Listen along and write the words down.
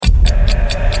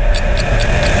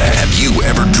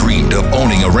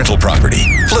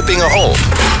flipping a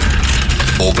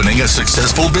home, opening a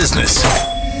successful business.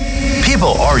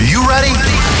 People, are you ready?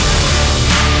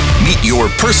 Meet your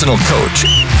personal coach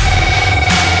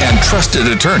and trusted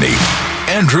attorney,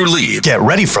 Andrew Lieb. Get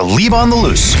ready for Lieb on the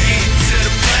Loose,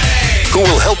 who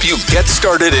will help you get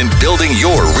started in building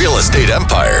your real estate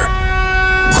empire.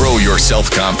 Grow your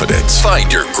self-confidence,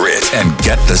 find your grit, and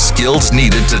get the skills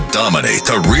needed to dominate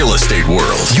the real estate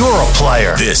world. You're a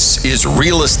player. This is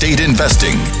Real Estate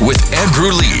Investing with Andrew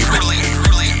Lieb.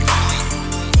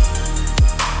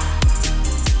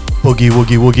 Boogie,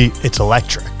 woogie, woogie, it's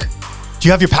electric. Do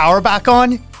you have your power back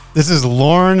on? This is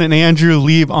Lauren and Andrew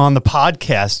Lieb on the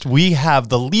podcast. We have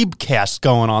the Liebcast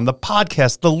going on, the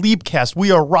podcast, the Liebcast. We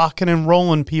are rocking and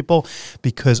rolling, people,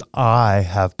 because I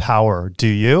have power. Do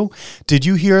you? Did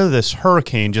you hear this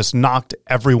hurricane just knocked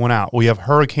everyone out? We have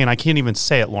hurricane, I can't even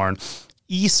say it, Lauren.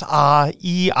 Isaias.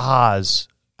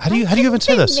 How do you even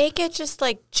say this? Make it just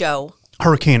like Joe.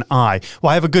 Hurricane I.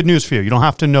 Well, I have a good news for you. You don't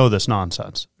have to know this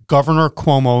nonsense. Governor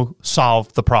Cuomo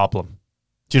solved the problem.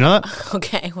 Do you know that?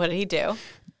 Okay, what did he do?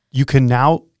 You can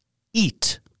now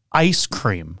eat ice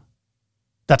cream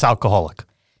that's alcoholic.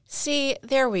 See,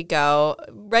 there we go.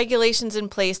 Regulations in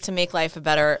place to make life a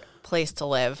better place to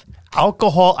live.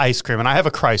 Alcohol ice cream. And I have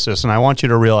a crisis, and I want you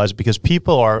to realize, because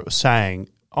people are saying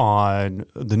on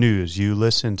the news, you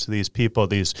listen to these people,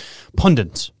 these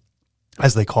pundits,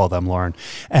 as they call them, Lauren,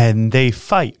 and they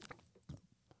fight.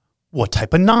 What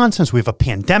type of nonsense? We have a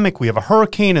pandemic, we have a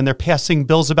hurricane, and they're passing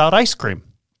bills about ice cream.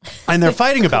 And they're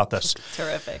fighting about this.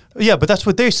 Terrific. Yeah, but that's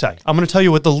what they say. I'm going to tell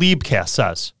you what the Liebcast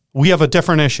says. We have a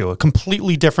different issue, a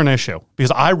completely different issue, because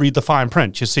I read the fine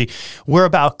print. You see, we're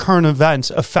about current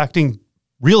events affecting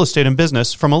real estate and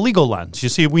business from a legal lens. You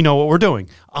see, we know what we're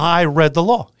doing. I read the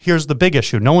law. Here's the big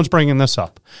issue. No one's bringing this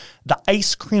up. The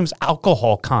ice cream's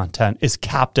alcohol content is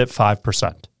capped at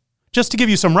 5%. Just to give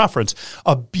you some reference,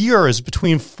 a beer is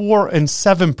between 4 and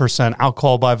 7%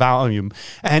 alcohol by volume,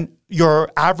 and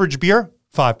your average beer,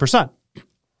 5%.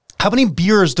 How many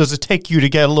beers does it take you to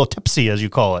get a little tipsy, as you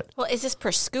call it? Well, is this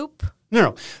per scoop?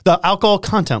 No. The alcohol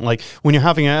content, like when you're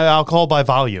having alcohol by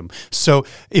volume. So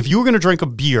if you were going to drink a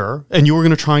beer and you were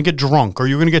going to try and get drunk, or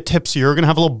you were going to get tipsy, or you're going to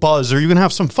have a little buzz, or you're going to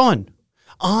have some fun,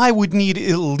 I would need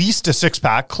at least a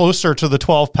 6-pack, closer to the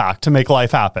 12-pack, to make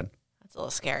life happen. That's a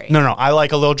little scary. No, I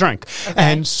like a little drink. Okay.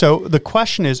 And so the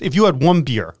question is, if you had one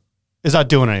beer, is that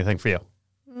doing anything for you?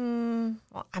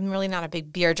 Well, I'm really not a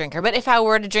big beer drinker, but if I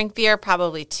were to drink beer,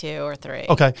 probably 2 or 3.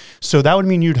 Okay, so that would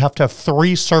mean you'd have to have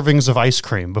 3 servings of ice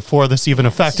cream before this even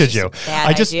affected you.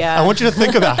 I want you to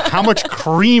think about how much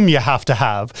cream you have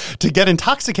to get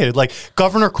intoxicated. Like,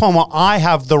 Governor Cuomo, I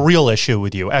have the real issue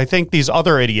with you. I think these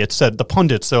other idiots said, the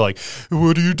pundits, they're like,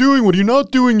 what are you doing? What are you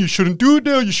not doing? You shouldn't do it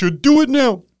now. You should do it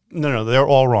now. No, they're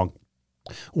all wrong.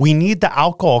 We need the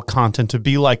alcohol content to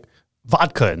be like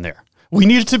vodka in there. We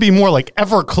need it to be more like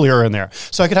Everclear in there,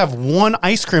 so I could have one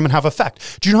ice cream and have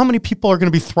effect. Do you know how many people are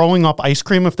going to be throwing up ice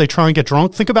cream if they try and get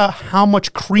drunk? Think about how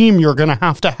much cream you're going to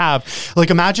have. Like,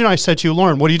 imagine I said to you,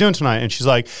 Lauren, what are you doing tonight? And she's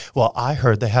like, well, I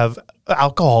heard they have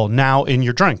alcohol now in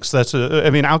your drinks.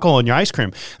 Alcohol in your ice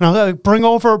cream. And I was like, bring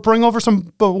over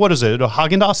some, what is it?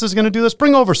 Haagen-Dazs is going to do this?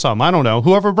 Bring over some. I don't know.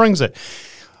 Whoever brings it.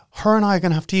 Her and I are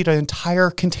going to have to eat an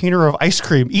entire container of ice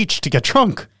cream each to get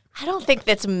drunk. I don't think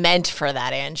that's meant for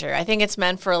that, Andrew. I think it's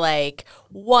meant for like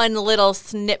one little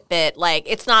snippet. Like,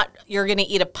 it's not you're going to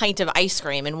eat a pint of ice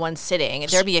cream in one sitting.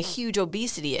 There'd be a huge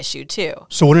obesity issue too.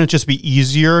 So wouldn't it just be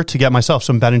easier to get myself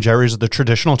some Ben & Jerry's of the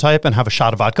traditional type and have a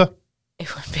shot of vodka?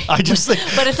 It would be. I just think,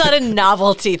 but it's not a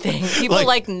novelty thing. People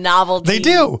like novelty. They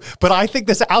do. But I think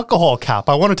this alcohol cap,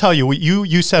 I want to tell you,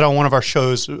 you said on one of our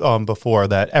shows before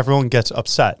that everyone gets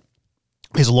upset.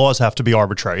 His laws have to be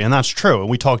arbitrary, and that's true. And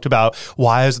we talked about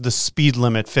why is the speed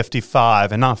limit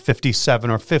 55 and not 57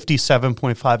 or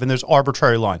 57.5, and there's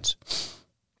arbitrary lines.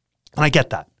 And I get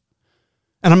that.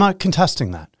 And I'm not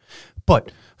contesting that. But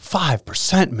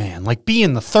 5%, man, like be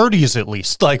in the 30s at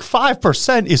least. Like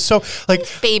 5% is so like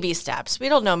it's baby steps. We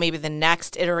don't know, maybe the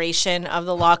next iteration of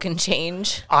the law can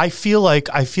change. I feel like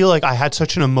I had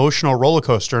such an emotional roller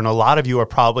coaster, and a lot of you are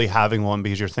probably having one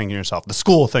because you're thinking to yourself, the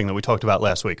school thing that we talked about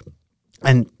last week.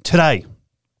 And today,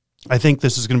 I think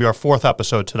this is going to be our 4th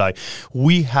episode today.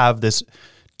 We have this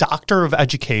doctor of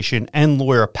education and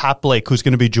lawyer, Pat Blake, who's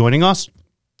going to be joining us.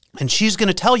 And she's going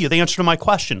to tell you the answer to my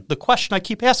question, the question I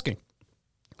keep asking.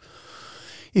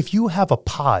 If you have a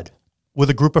pod with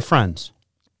a group of friends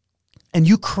and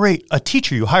you create a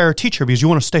teacher, you hire a teacher because you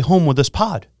want to stay home with this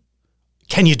pod,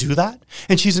 Can you do that?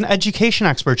 And she's an education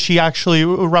expert. She actually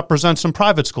represents some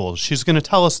private schools. She's going to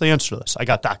tell us the answer to this. I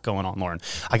got that going on, Lauren.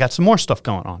 I got some more stuff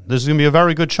going on. This is going to be a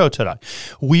very good show today.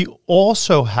 We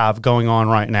also have going on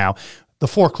right now the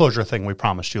foreclosure thing we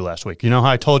promised you last week. You know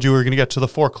how I told you we were going to get to the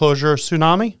foreclosure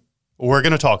tsunami? We're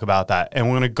going to talk about that, and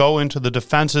we're going to go into the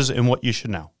defenses and what you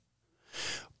should know.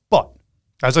 But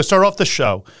as I start off the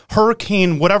show,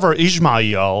 Hurricane whatever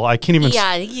Ismail, I can't even.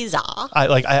 Yeah,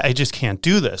 I just can't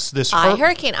do this.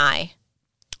 Hurricane I.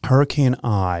 Hurricane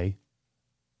I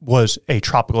was a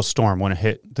tropical storm when it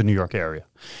hit the New York area.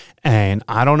 And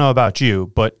I don't know about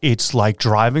you, but it's like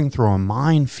driving through a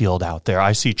minefield out there.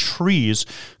 I see trees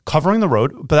covering the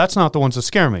road, but that's not the ones that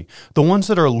scare me. The ones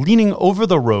that are leaning over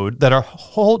the road that are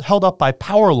held up by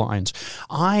power lines.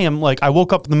 I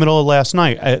woke up in the middle of last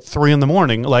night at 3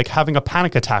 a.m, like having a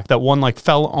panic attack that one like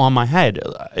fell on my head.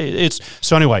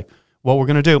 So anyway, what we're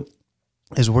going to do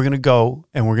is we're going to go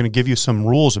and we're going to give you some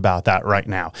rules about that right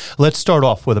now. Let's start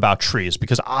off with about trees,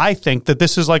 because I think that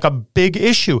this is like a big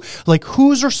issue. Like,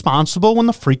 who's responsible when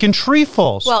the freaking tree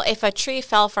falls? Well, if a tree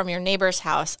fell from your neighbor's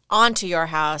house onto your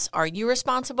house, are you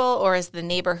responsible, or is the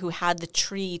neighbor who had the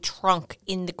tree trunk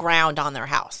in the ground on their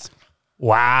house?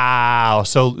 Wow.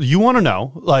 So you want to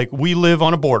know, like, we live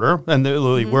on a border and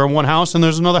we're in one house and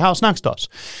there's another house next to us.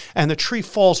 And the tree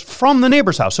falls from the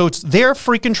neighbor's house. So it's their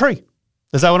freaking tree.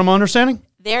 Is that what I'm understanding?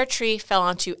 Their tree fell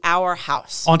onto our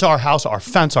house. Onto our house, our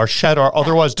fence, our shed, or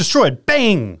otherwise destroyed.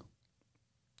 Bang!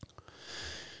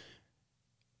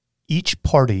 Each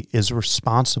party is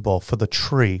responsible for the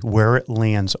tree where it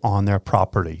lands on their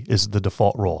property is the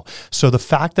default rule. So the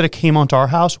fact that it came onto our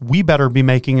house, we better be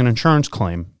making an insurance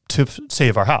claim to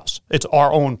save our house. It's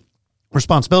our own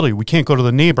responsibility. We can't go to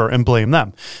the neighbor and blame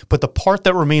them. But the part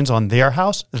that remains on their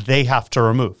house, they have to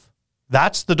remove.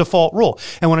 That's the default rule.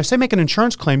 And when I say make an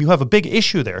insurance claim, you have a big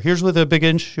issue there. Here's where the big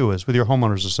issue is with your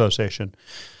homeowners association.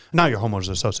 Not your homeowners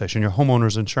association, your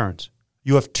homeowners insurance.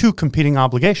 You have two competing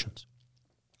obligations.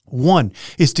 One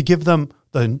is to give them,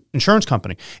 the insurance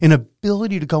company, an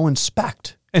ability to go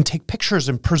inspect and take pictures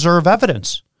and preserve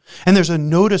evidence. And there's a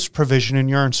notice provision in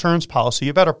your insurance policy.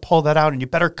 You better pull that out and you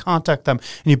better contact them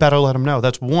and you better let them know.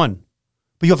 That's one.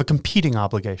 But you have a competing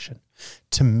obligation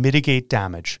to mitigate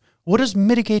damage. What does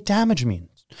mitigate damage mean?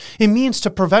 It means to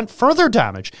prevent further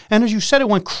damage. And as you said, it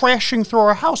went crashing through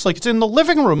our house like it's in the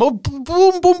living room. Oh,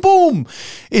 boom, boom, boom.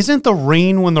 Isn't the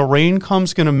rain, when the rain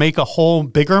comes, going to make a whole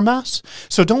bigger mess?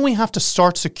 So don't we have to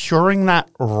start securing that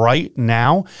right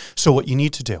now? So what you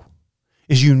need to do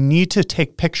is you need to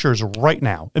take pictures right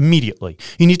now, immediately.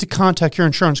 You need to contact your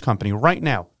insurance company right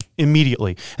now,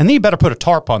 immediately. And then you better put a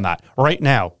tarp on that right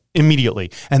now, immediately.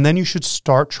 And then you should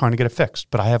start trying to get it fixed.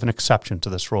 But I have an exception to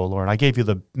this rule, Lauren. I gave you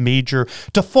the major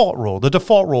default rule. The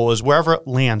default rule is wherever it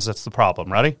lands, that's the problem.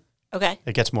 Ready? Okay.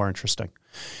 It gets more interesting.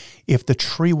 If the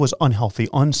tree was unhealthy,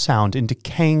 unsound, in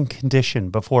decaying condition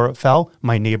before it fell,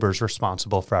 my neighbor's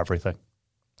responsible for everything.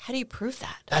 How do you prove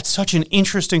that? That's such an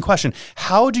interesting question.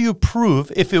 How do you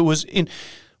prove if it was in...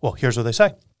 Well, here's what they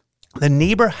say. The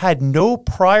neighbor had no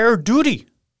prior duty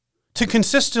to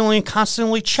consistently and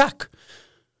constantly check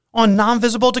on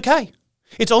non-visible decay.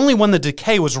 It's only when the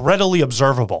decay was readily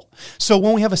observable. So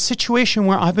when we have a situation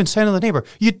where I've been saying to the neighbor,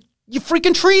 your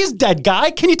freaking tree is dead,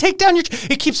 guy. Can you take down your tree?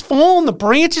 It keeps falling. The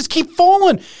branches keep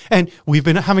falling. And we've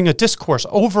been having a discourse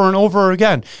over and over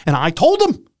again. And I told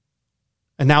him.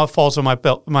 And now it falls on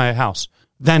my house.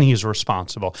 Then he's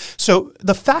responsible. So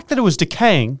the fact that it was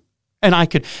decaying, and I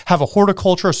could have a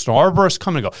horticulturist, an arborist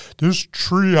come and go, this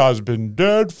tree has been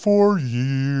dead for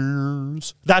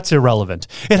years. That's irrelevant.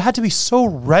 It had to be so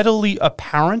readily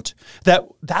apparent that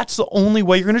that's the only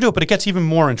way you're going to do it. But it gets even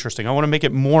more interesting. I want to make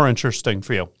it more interesting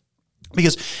for you.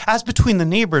 Because as between the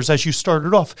neighbors, as you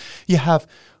started off, you have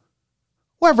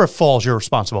wherever it falls, you're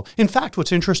responsible. In fact,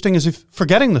 what's interesting is if,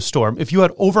 forgetting the storm, if you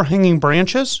had overhanging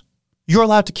branches, you're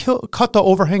allowed to cut the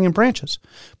overhanging branches.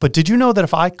 But did you know that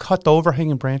if I cut the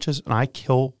overhanging branches and I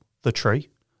kill the tree,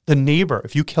 the neighbor,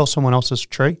 if you kill someone else's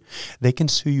tree, they can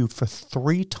sue you for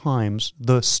 3 times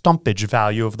the stumpage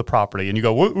value of the property. And you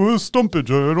go, what is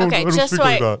stumpage? I don't speak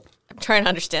like that. I'm trying to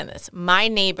understand this. My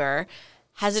neighbor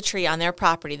has a tree on their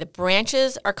property. The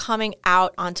branches are coming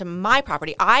out onto my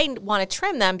property. I want to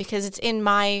trim them because it's in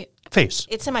my face.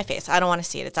 It's in my face. I don't want to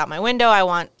see it. It's out my window. I don't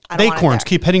want it acorns there.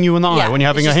 Keep hitting you in the eye when you're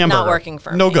having a hamburger. Not working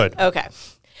for me. No good. Okay.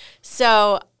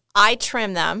 So I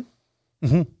trim them.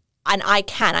 Mm-hmm. And I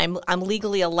can. I'm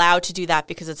legally allowed to do that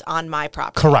because it's on my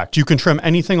property. Correct. You can trim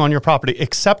anything on your property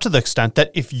except to the extent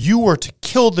that if you were to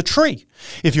kill the tree,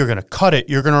 if you're going to cut it,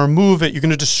 you're going to remove it, you're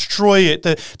going to destroy it,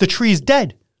 the tree's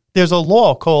dead. There's a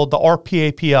law called the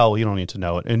RPAPL, you don't need to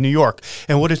know it, in New York.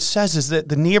 And what it says is that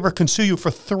the neighbor can sue you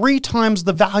for 3 times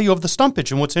the value of the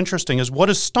stumpage. And what's interesting is, what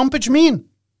does stumpage mean?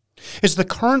 It's the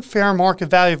current fair market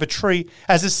value of a tree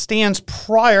as it stands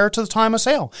prior to the time of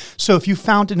sale. So if you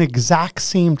found an exact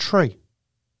same tree,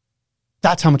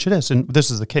 that's how much it is. And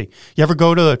this is the key. You ever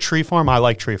go to a tree farm? I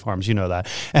like tree farms. You know that.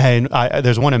 And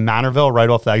there's one in Manorville right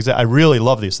off the exit. I really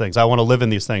love these things. I want to live in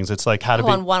these things. It's like how to be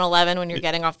on 111 when you're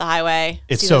getting off the highway.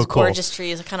 It's see so those cool. Gorgeous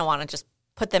trees. I kind of want to just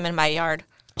put them in my yard.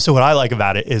 So what I like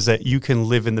about it is that you can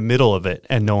live in the middle of it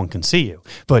and no one can see you.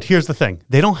 But here's the thing.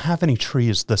 They don't have any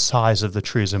trees the size of the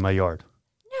trees in my yard.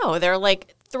 No, they're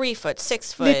like 3 foot,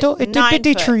 6 foot, little itty 9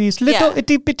 bitty foot. trees, little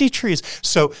itty bitty trees.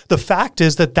 So the fact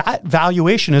is that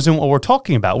valuation isn't what we're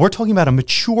talking about. We're talking about a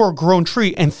mature grown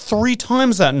tree and 3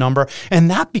 times that number. And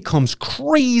that becomes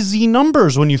crazy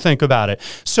numbers when you think about it.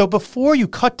 So before you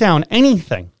cut down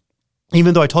anything,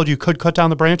 even though I told you could cut down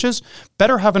the branches,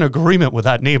 better have an agreement with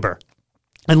that neighbor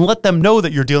and let them know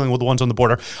that you're dealing with the ones on the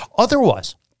border.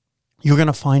 Otherwise, you're going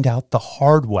to find out the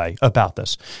hard way about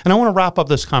this. And I want to wrap up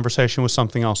this conversation with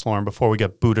something else, Lauren, before we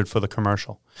get booted for the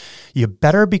commercial. You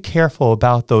better be careful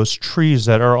about those trees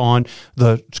that are on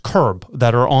the curb,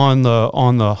 that are on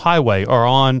the highway or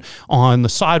on the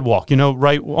sidewalk,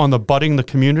 right on the budding the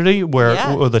community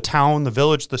or the town, the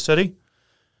village, the city.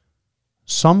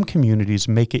 Some communities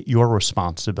make it your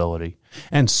responsibility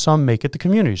and some make it the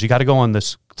communities. You got to go on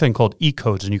this thing called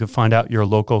e-codes and you can find out your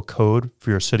local code for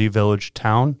your city, village,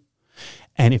 town.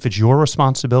 And if it's your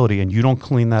responsibility and you don't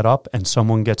clean that up and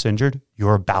someone gets injured,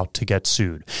 you're about to get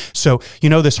sued. So,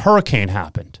 this hurricane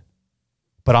happened.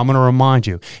 But I'm going to remind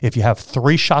you, if you have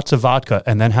 3 shots of vodka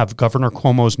and then have Governor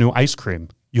Cuomo's new ice cream,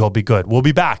 you'll be good. We'll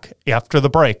be back after the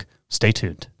break. Stay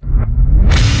tuned.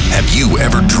 Have you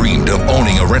ever dreamed of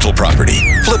owning a rental property,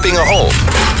 flipping a home,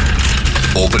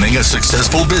 opening a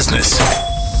successful business?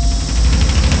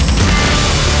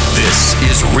 This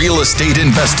is Real Estate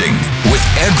Investing with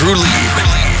Andrew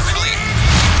Lieb.